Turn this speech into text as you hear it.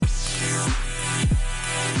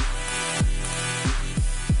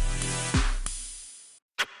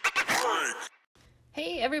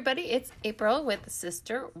everybody, it's April with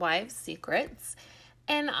Sister Wives Secrets,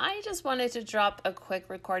 and I just wanted to drop a quick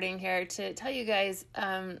recording here to tell you guys,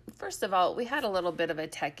 first of all, we had a little bit of a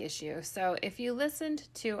tech issue. So if you listened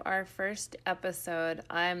to our first episode,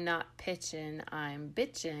 I'm not pitching, I'm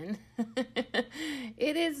bitching,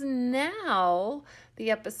 it is now the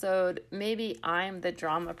episode, Maybe I'm the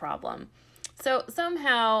Drama Problem. So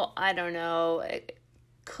somehow, I don't know, it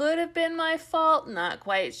could have been my fault, not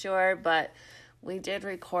quite sure, but we did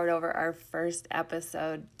record over our first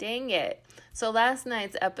episode. Dang it. So last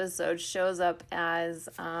night's episode shows up as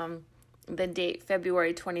the date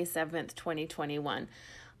February 27th, 2021.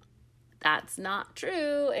 That's not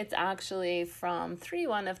true. It's actually from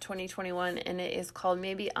 3/1 of 2021, and it is called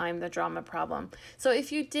Maybe I'm the Drama Problem. So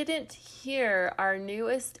if you didn't hear our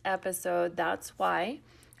newest episode, that's why.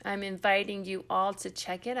 I'm inviting you all to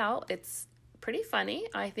check it out. It's pretty funny,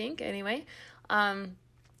 I think, anyway.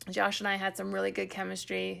 Josh and I had some really good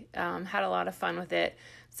chemistry, had a lot of fun with it.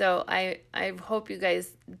 So I hope you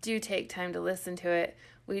guys do take time to listen to it.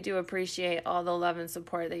 We do appreciate all the love and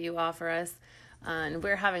support that you offer us. And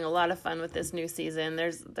we're having a lot of fun with this new season.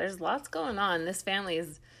 There's lots going on. This family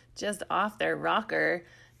is just off their rocker,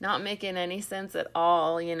 not making any sense at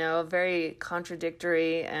all, very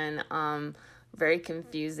contradictory and very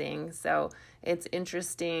confusing. So it's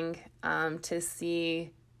interesting to see,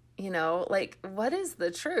 what is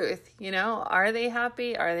the truth? Are they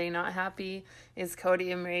happy? Are they not happy? Is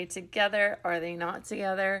Cody and Mary together? Are they not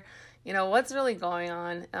together? What's really going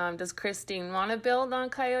on? Does Christine want to build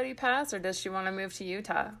on Coyote Pass, or does she want to move to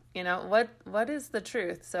Utah? What is the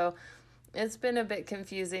truth? So it's been a bit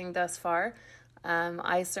confusing thus far.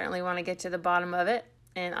 I certainly want to get to the bottom of it,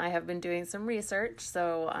 and I have been doing some research,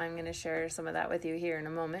 so I'm going to share some of that with you here in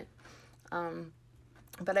a moment.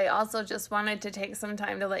 But I also just wanted to take some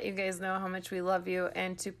time to let you guys know how much we love you,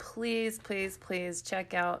 and to please, please, please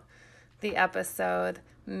check out the episode,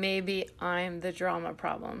 Maybe I'm the Drama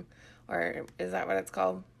Problem. Or is that what it's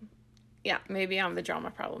called? Yeah, Maybe I'm the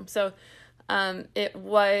Drama Problem. So it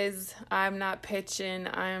was, I'm not pitching,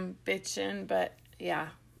 I'm bitching, but yeah,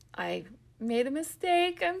 I made a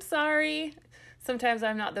mistake. I'm sorry. Sometimes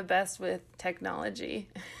I'm not the best with technology.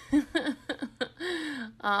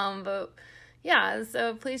 But yeah,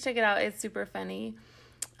 so please check it out. It's super funny.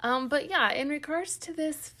 But yeah, in regards to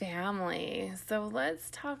this family, so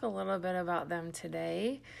let's talk a little bit about them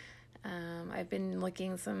today. I've been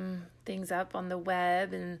looking some things up on the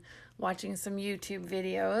web and watching some YouTube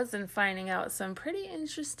videos and finding out some pretty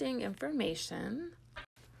interesting information.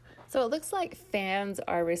 So it looks like fans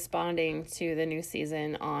are responding to the new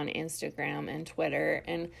season on Instagram and Twitter,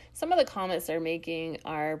 and some of the comments they're making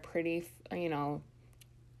are pretty,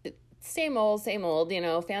 same old,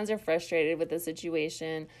 fans are frustrated with the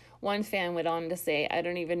situation. One fan went on to say, I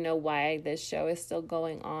don't even know why this show is still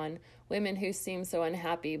going on. Women who seem so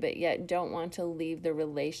unhappy but yet don't want to leave the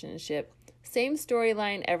relationship. Same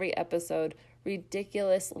storyline every episode.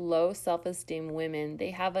 Ridiculous, low self-esteem women.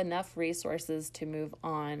 They have enough resources to move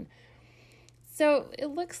on. So it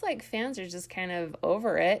looks like fans are just kind of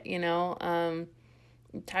over it,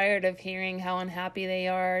 tired of hearing how unhappy they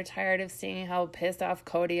are, tired of seeing how pissed off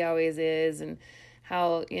Cody always is, and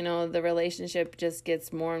how, the relationship just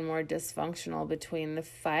gets more and more dysfunctional between the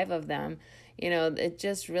five of them. It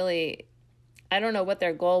just really, I don't know what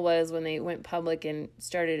their goal was when they went public and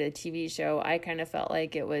started a TV show. I kind of felt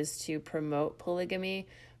like it was to promote polygamy,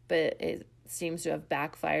 but it seems to have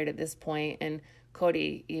backfired at this point. And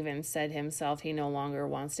Cody even said himself he no longer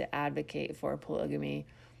wants to advocate for polygamy,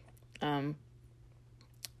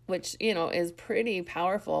 which, is pretty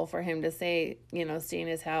powerful for him to say, seeing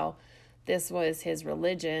as how this was his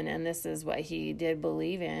religion and this is what he did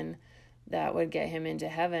believe in that would get him into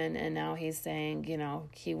heaven. And now he's saying,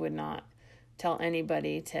 he would not tell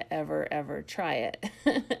anybody to ever try it.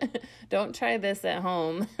 Don't try this at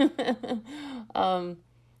home.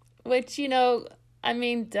 Which,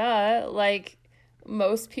 duh, like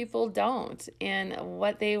most people don't. And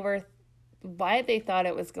why they thought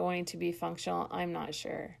it was going to be functional, I'm not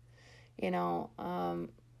sure.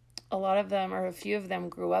 A lot of them, or a few of them,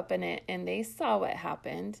 grew up in it and they saw what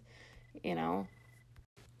happened, And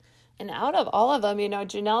out of all of them,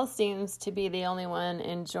 Janelle seems to be the only one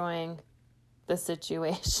enjoying the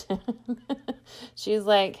situation. She's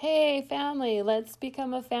like, hey, family, let's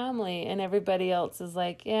become a family. And everybody else is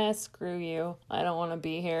like, yeah, screw you. I don't want to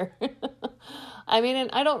be here. And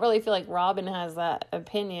I don't really feel like Robin has that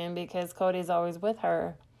opinion because Cody's always with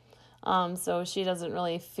her. So she doesn't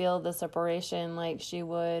really feel the separation like she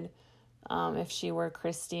would if she were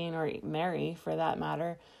Christine or Mary, for that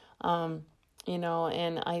matter. And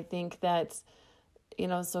I think that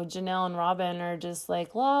so Janelle and Robin are just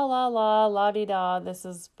like, la, la, la, la-di-da, this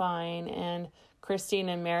is fine. And Christine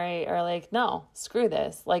and Mary are like, no, screw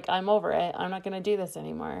this. Like, I'm over it. I'm not going to do this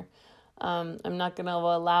anymore. I'm not going to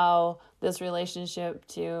allow this relationship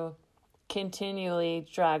to continually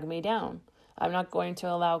drag me down. I'm not going to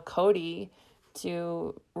allow Cody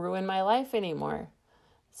to ruin my life anymore.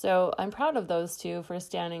 So I'm proud of those two for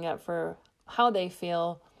standing up for how they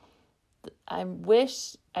feel. I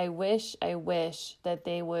wish that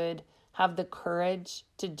they would have the courage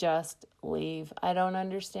to just leave. I don't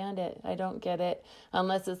understand it. I don't get it.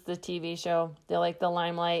 Unless it's the TV show. They like the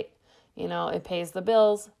limelight. It pays the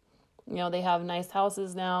bills. They have nice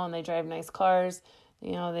houses now and they drive nice cars.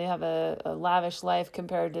 They have a lavish life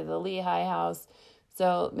compared to the Lehigh house.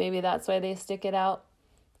 So maybe that's why they stick it out.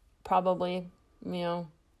 Probably,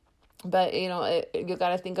 But, you got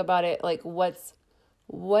to think about it, like,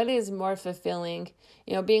 what is more fulfilling,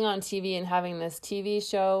 being on TV and having this TV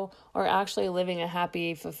show, or actually living a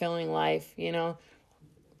happy, fulfilling life?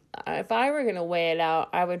 If I were going to weigh it out,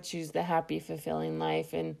 I would choose the happy, fulfilling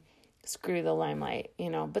life and screw the limelight,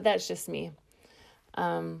 but that's just me.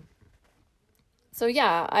 So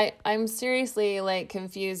yeah, I'm seriously like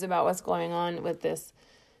confused about what's going on with this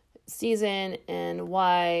season and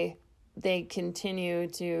why they continue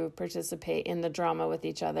to participate in the drama with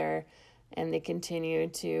each other, and they continue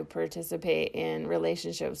to participate in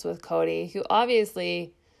relationships with Cody, who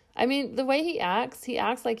obviously, the way he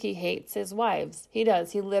acts like he hates his wives. He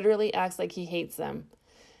does. He literally acts like he hates them.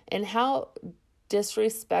 And how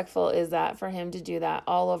disrespectful is that for him to do that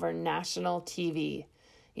all over national TV?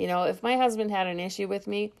 If my husband had an issue with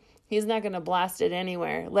me, he's not going to blast it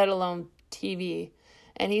anywhere, let alone TV.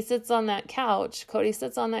 And he sits on that couch, Cody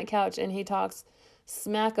sits on that couch, and he talks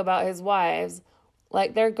smack about his wives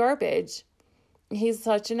like they're garbage. He's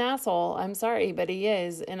such an asshole. I'm sorry, but he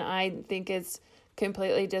is. And I think it's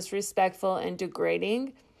completely disrespectful and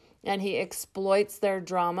degrading. And he exploits their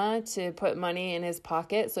drama to put money in his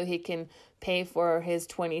pocket so he can pay for his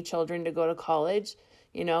 20 children to go to college,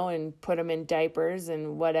 and put them in diapers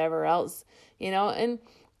and whatever else, and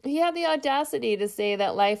he had the audacity to say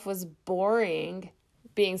that life was boring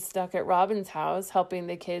being stuck at Robin's house, helping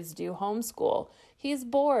the kids do homeschool. He's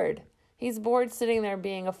bored. He's bored sitting there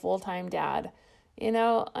being a full-time dad.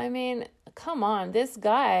 Come on, this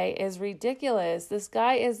guy is ridiculous. This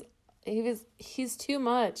guy he's too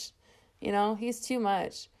much. He's too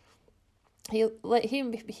much.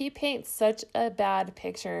 He paints such a bad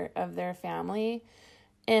picture of their family.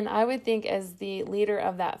 And I would think as the leader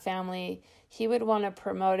of that family, he would want to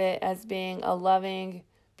promote it as being a loving,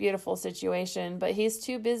 beautiful situation. But he's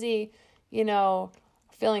too busy,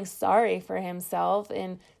 feeling sorry for himself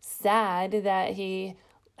and sad that he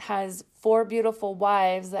has 4 beautiful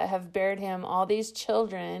wives that have bared him all these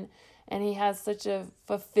children. And he has such a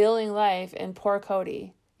fulfilling life. And poor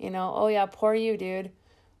Cody, oh yeah, poor you, dude.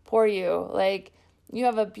 Poor you. Like, you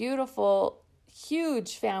have a beautiful,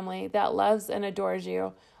 huge family that loves and adores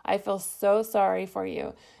you. I feel so sorry for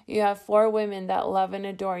you. You have 4 women that love and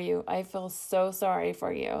adore you. I feel so sorry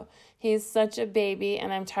for you. He's such a baby,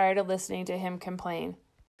 and I'm tired of listening to him complain.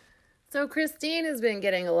 So Christine has been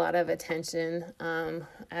getting a lot of attention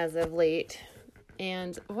as of late.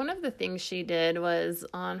 And one of the things she did was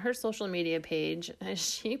on her social media page,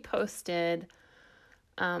 she posted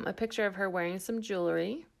a picture of her wearing some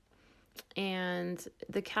jewelry. And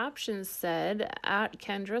the caption said, "At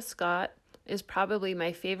Kendra Scott is probably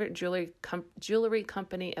my favorite jewelry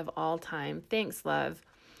company of all time. Thanks, love."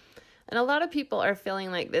 And a lot of people are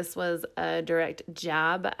feeling like this was a direct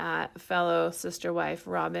jab at fellow sister wife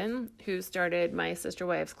Robin, who started My Sister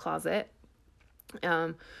Wives Closet,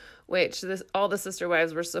 which all the sister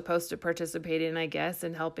wives were supposed to participate in, I guess,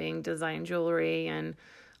 in helping design jewelry. And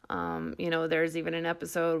there's even an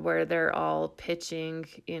episode where they're all pitching,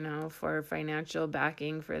 for financial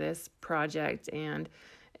backing for this project. And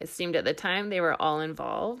it seemed at the time they were all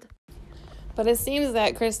involved. But it seems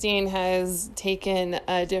that Christine has taken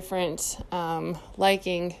a different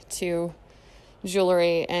liking to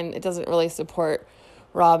jewelry, and it doesn't really support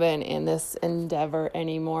Robin in this endeavor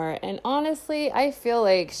anymore. And honestly, I feel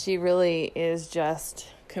like she really is just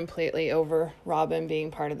completely over Robin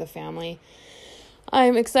being part of the family.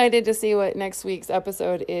 I'm excited to see what next week's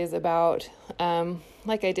episode is about.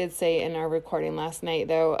 Like I did say in our recording last night,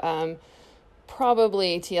 though,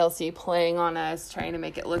 probably TLC playing on us, trying to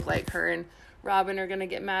make it look like her and Robin are going to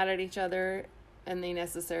get mad at each other, and they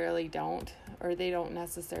necessarily don't, or they don't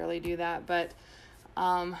necessarily do that. But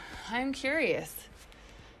I'm curious.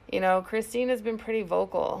 Christine has been pretty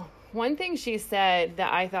vocal. One thing she said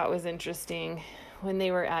that I thought was interesting when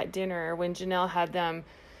they were at dinner, when Janelle had them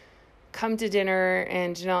come to dinner,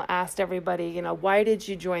 and Janelle asked everybody, why did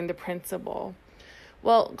you join the principal?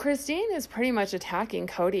 Well, Christine is pretty much attacking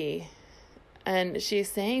Cody, and she's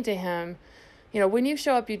saying to him, when you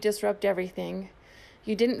show up, you disrupt everything.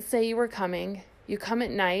 You didn't say you were coming. You come at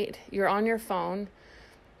night. You're on your phone.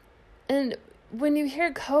 And when you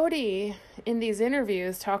hear Cody in these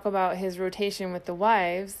interviews talk about his rotation with the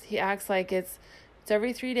wives, he acts like it's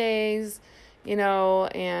every 3 days,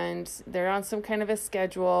 and they're on some kind of a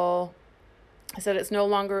schedule. I said it's no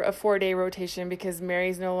longer a 4-day rotation because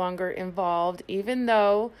Mary's no longer involved, even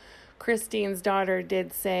though Christine's daughter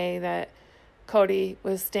did say that Cody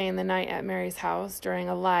was staying the night at Mary's house during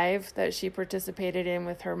a live that she participated in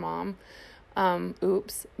with her mom.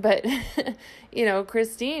 Oops. But,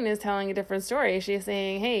 Christine is telling a different story. She's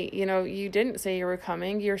saying, hey, you didn't say you were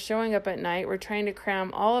coming. You're showing up at night. We're trying to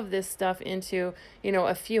cram all of this stuff into,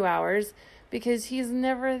 a few hours because he's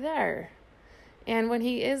never there. And when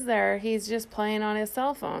he is there, he's just playing on his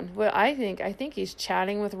cell phone. Well, I think he's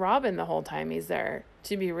chatting with Robin the whole time he's there,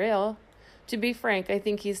 to be real. To be frank, I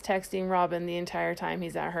think he's texting Robin the entire time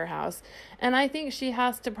he's at her house. And I think she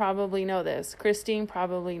has to probably know this. Christine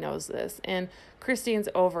probably knows this. And Christine's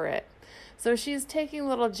over it. So she's taking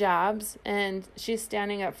little jabs and she's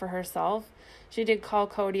standing up for herself. She did call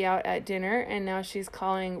Cody out at dinner, and now she's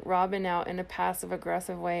calling Robin out in a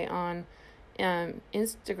passive-aggressive way on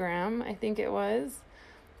Instagram, I think it was.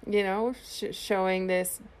 Showing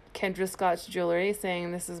this Kendra Scott's jewelry,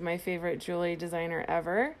 saying this is my favorite jewelry designer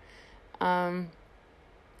ever.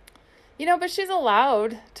 But she's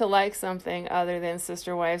allowed to like something other than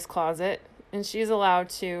Sister Wives Closet, and she's allowed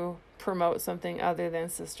to promote something other than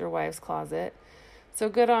Sister Wives Closet. So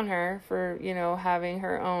good on her for, having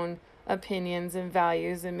her own opinions and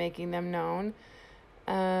values and making them known.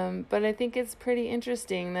 But I think it's pretty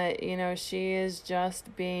interesting that, she is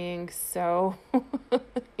just being so,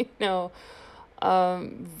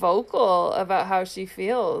 vocal about how she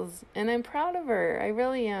feels. And I'm proud of her. I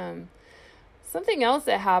really am. Something else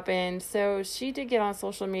that happened, so she did get on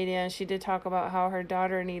social media and she did talk about how her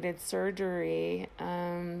daughter needed surgery.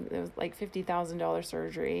 It was like $50,000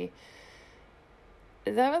 surgery.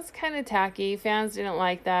 That was kind of tacky. Fans didn't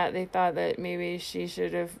like that. They thought that maybe she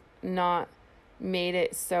should have not made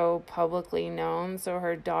it so publicly known so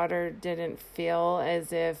her daughter didn't feel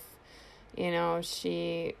as if,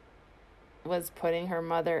 she was putting her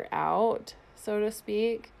mother out, so to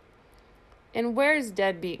speak. And where's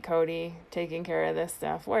deadbeat Cody taking care of this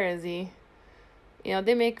stuff? Where is he?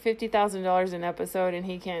 They make $50,000 an episode and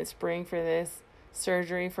he can't spring for this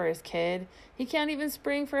surgery for his kid. He can't even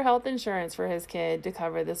spring for health insurance for his kid to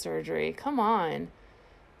cover the surgery. Come on.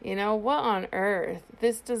 What on earth?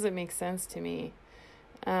 This doesn't make sense to me.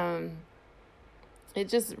 It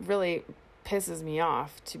just really pisses me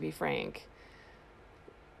off, to be frank.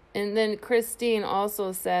 And then Christine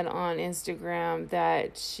also said on Instagram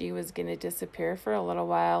that she was going to disappear for a little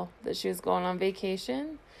while, that she was going on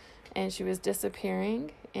vacation and she was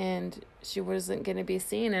disappearing and she wasn't going to be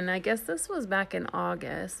seen. And I guess this was back in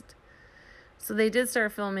August. So they did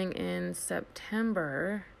start filming in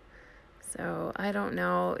September. So I don't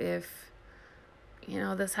know if,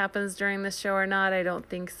 this happens during the show or not. I don't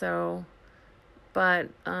think so. But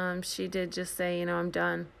she did just say, I'm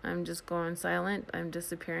done. I'm just going silent. I'm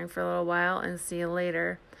disappearing for a little while and see you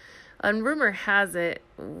later. And rumor has it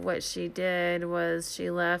what she did was she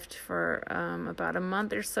left for about a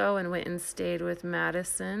month or so and went and stayed with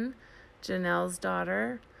Madison, Janelle's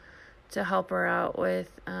daughter, to help her out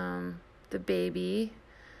with the baby,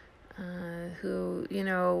 who,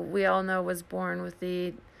 we all know was born with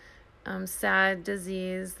the sad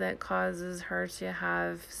disease that causes her to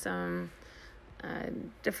have some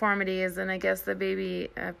deformities, and I guess the baby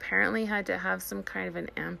apparently had to have some kind of an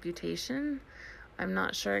amputation. I'm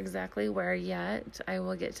not sure exactly where yet. I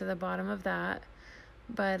will get to the bottom of that.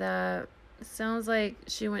 But it sounds like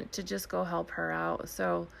she went to just go help her out.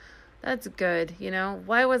 So that's good,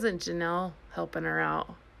 Why wasn't Janelle helping her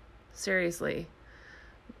out? Seriously.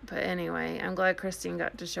 But anyway, I'm glad Christine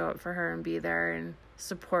got to show up for her and be there and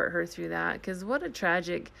support her through that. Because what a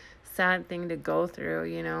tragic, sad thing to go through,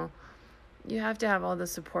 You have to have all the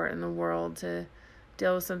support in the world to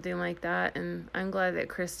deal with something like that. And I'm glad that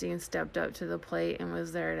Christine stepped up to the plate and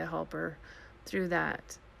was there to help her through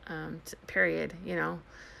that period.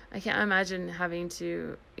 I can't imagine having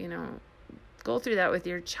to, go through that with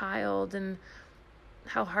your child and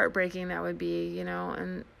how heartbreaking that would be,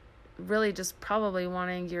 and really just probably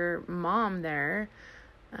wanting your mom there.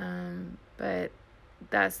 But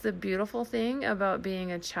that's the beautiful thing about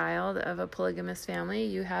being a child of a polygamous family.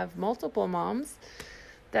 You have multiple moms.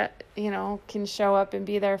 that, can show up and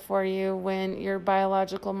be there for you when your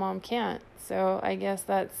biological mom can't. So I guess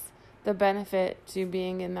that's the benefit to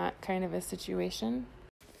being in that kind of a situation.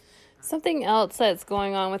 Something else that's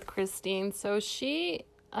going on with Christine. So she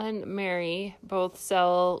and Mary both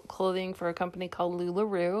sell clothing for a company called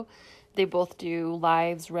LuLaRoe. They both do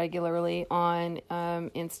lives regularly on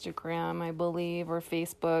Instagram, I believe, or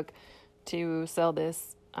Facebook to sell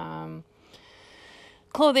this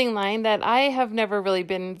clothing line that I have never really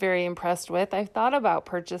been very impressed with. I've thought about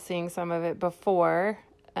purchasing some of it before,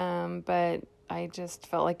 but I just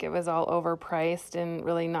felt like it was all overpriced and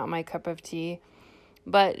really not my cup of tea.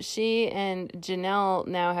 But she and Janelle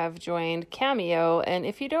now have joined Cameo, and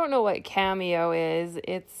if you don't know what Cameo is,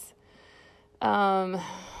 it's a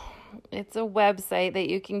website that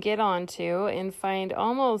you can get onto and find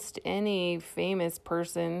almost any famous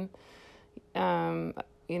person, known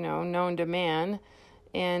to man,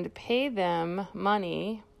 and pay them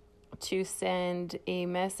money to send a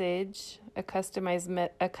message, a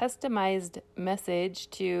customized message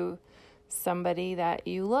to somebody that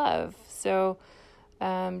you love. So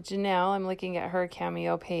Janelle, I'm looking at her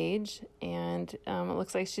Cameo page, and it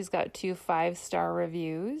looks like she's got 2 5-star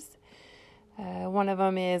reviews. One of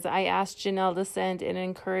them is, I asked Janelle to send an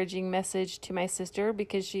encouraging message to my sister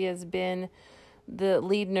because she has been the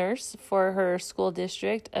lead nurse for her school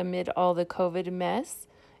district amid all the COVID mess.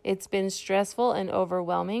 It's been stressful and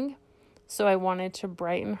overwhelming, so I wanted to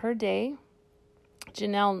brighten her day.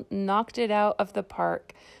 Janelle knocked it out of the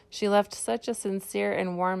park. She left such a sincere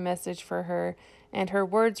and warm message for her, and her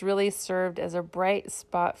words really served as a bright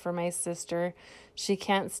spot for my sister. She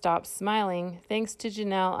can't stop smiling. Thanks to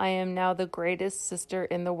Janelle, I am now the greatest sister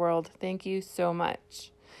in the world. Thank you so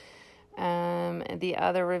much. The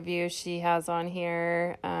other review she has on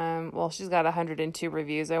here, she's got 102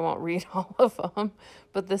 reviews. I won't read all of them,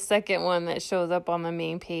 but the second one that shows up on the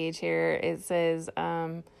main page here, it says,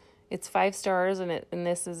 it's 5 stars, and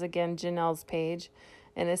this is again Janelle's page,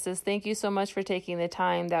 and it says, thank you so much for taking the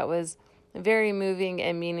time. That was very moving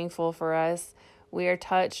and meaningful for us. We are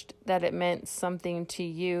touched that it meant something to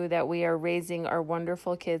you, that we are raising our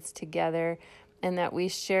wonderful kids together, and that we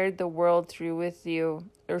shared the world through with you.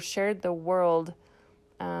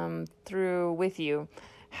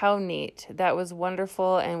 How neat. That was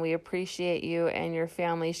wonderful, and we appreciate you and your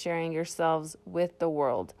family sharing yourselves with the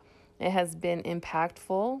world. It has been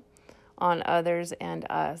impactful on others and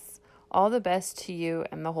us. All the best to you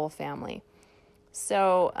and the whole family.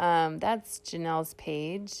 So that's Janelle's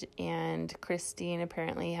page, and Christine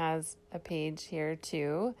apparently has a page here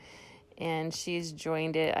too, and she's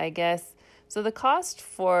joined it, I guess. So the cost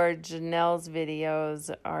for Janelle's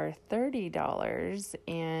videos are $30,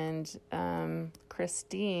 and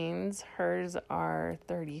Christine's, hers are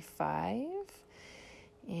 $35,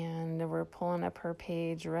 and we're pulling up her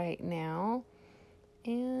page right now,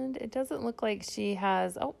 and it doesn't look like she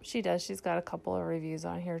has, she does, she's got a couple of reviews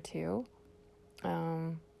on here too.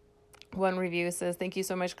 One review says, thank you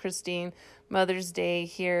so much, Christine. Mother's Day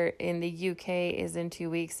here in the UK is in 2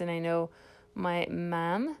 weeks, and I know my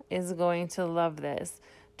mom is going to love this.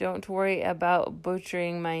 Don't worry about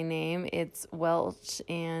butchering my name. It's Welsh,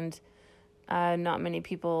 and not many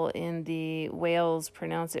people in the Wales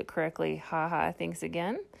pronounce it correctly. Haha, thanks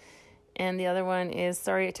again. And the other one is,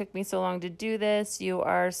 sorry it took me so long to do this. You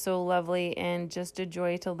are so lovely and just a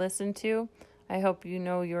joy to listen to. I hope you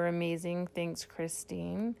know you're amazing. Thanks,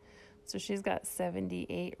 Christine. So she's got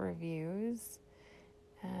 78 reviews.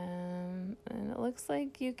 And it looks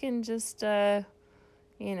like you can just,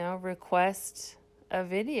 request a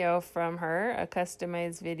video from her, a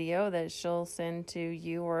customized video that she'll send to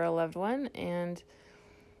you or a loved one. And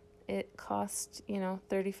it costs,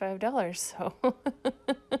 $35. So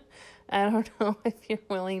I don't know if you're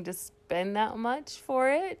willing to spend that much for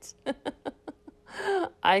it.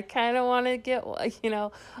 I kind of want to get,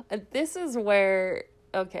 this is where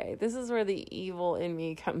the evil in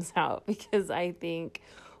me comes out, because I think,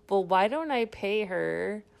 well, why don't I pay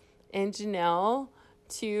her and Janelle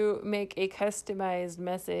to make a customized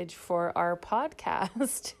message for our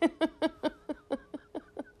podcast?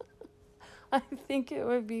 I think it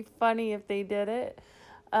would be funny if they did it.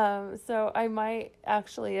 So I might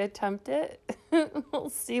actually attempt it. We'll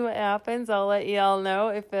see what happens. I'll let y'all know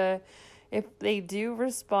if they do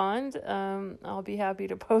respond. I'll be happy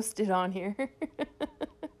to post it on here.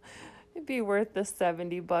 It'd be worth the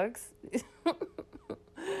 $70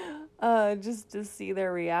 just to see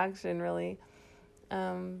their reaction, really.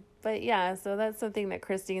 But yeah, so that's something that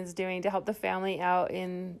Christine's doing to help the family out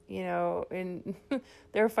in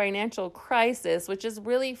their financial crisis, which is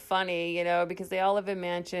really funny, because they all live in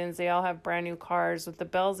mansions. They all have brand new cars with the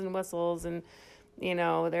bells and whistles, and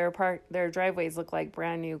their driveways look like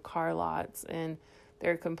brand new car lots, and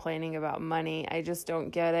they're complaining about money. I just don't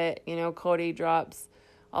get it. Cody drops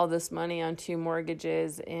all this money on 2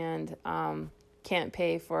 mortgages and can't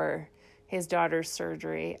pay for his daughter's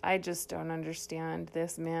surgery. I just don't understand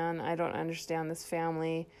this man. I don't understand this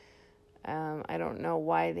family. I don't know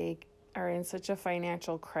why they are in such a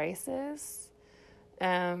financial crisis.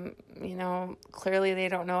 Clearly they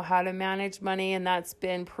don't know how to manage money, and that's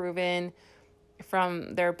been proven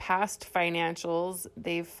from their past financials.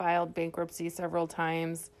 They've filed bankruptcy several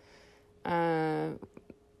times. I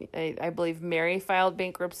believe Mary filed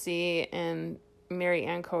bankruptcy, and Mary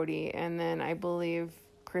and Cody, and then I believe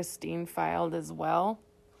Christine filed as well.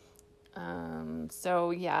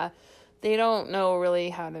 So yeah, they don't know really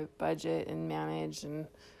how to budget and manage, and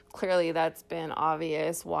clearly that's been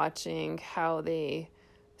obvious watching how they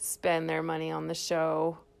spend their money on the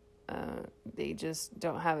show. They just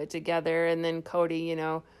don't have it together. And then Cody,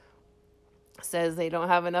 says they don't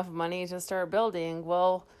have enough money to start building.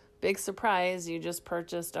 Well, big surprise, you just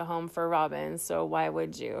purchased a home for Robin, so why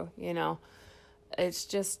would you? It's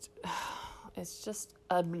just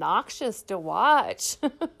obnoxious to watch.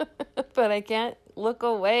 But I can't look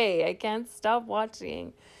away. I can't stop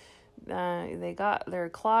watching. They got their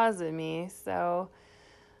claws in me, so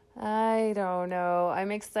I don't know.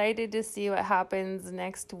 I'm excited to see what happens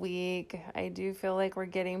next week. I do feel like we're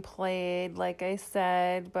getting played, like I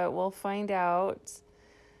said, but we'll find out.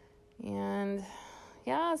 And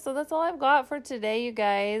yeah, so that's all I've got for today, you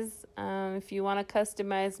guys. If you want a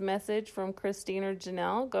customized message from Christine or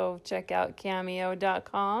Janelle, go check out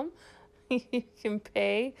cameo.com. You can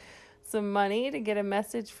pay some money to get a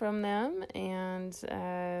message from them. And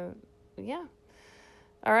yeah.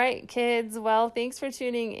 All right, kids. Well, thanks for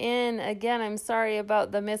tuning in. Again, I'm sorry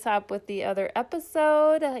about the mishap with the other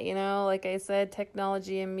episode. Like I said,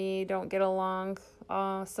 technology and me don't get along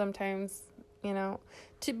sometimes.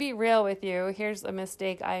 To be real with you, here's a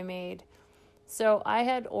mistake I made. So I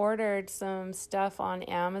had ordered some stuff on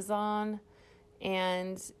Amazon,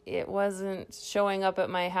 and it wasn't showing up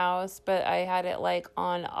at my house, but I had it like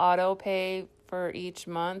on auto pay for each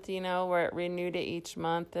month, where it renewed it each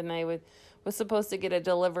month, and I was supposed to get a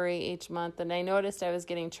delivery each month, and I noticed I was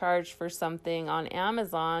getting charged for something on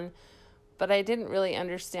Amazon, but I didn't really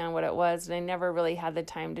understand what it was, and I never really had the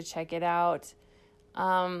time to check it out.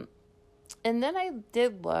 And then I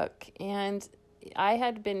did look, and I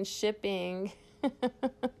had been shipping, oh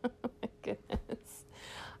my goodness,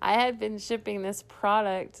 I had been shipping this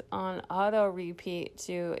product on auto repeat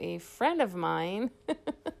to a friend of mine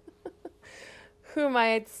whom I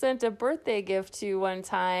had sent a birthday gift to one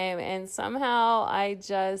time, and somehow I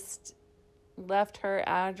just left her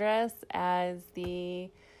address as the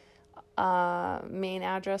main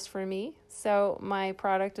address for me. So my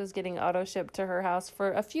product was getting auto shipped to her house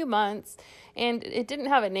for a few months, and it didn't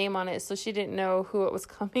have a name on it, so she didn't know who it was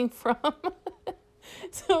coming from.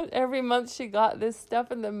 So every month she got this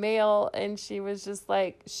stuff in the mail, and she was just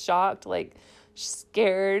like shocked, like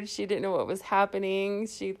scared. She didn't know what was happening.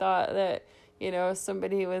 She thought that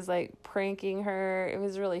somebody was like pranking her. It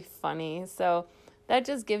was really funny. So that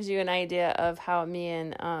just gives you an idea of how me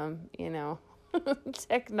and,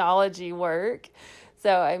 technology work.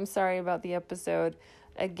 So I'm sorry about the episode.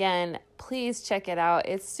 Again, please check it out.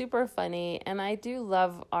 It's super funny, and I do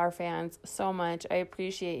love our fans so much. I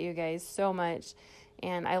appreciate you guys so much,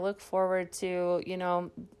 and I look forward to,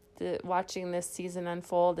 watching this season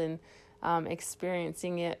unfold and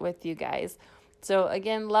experiencing it with you guys. So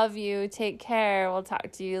again, love you. Take care. We'll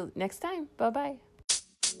talk to you next time. Bye-bye.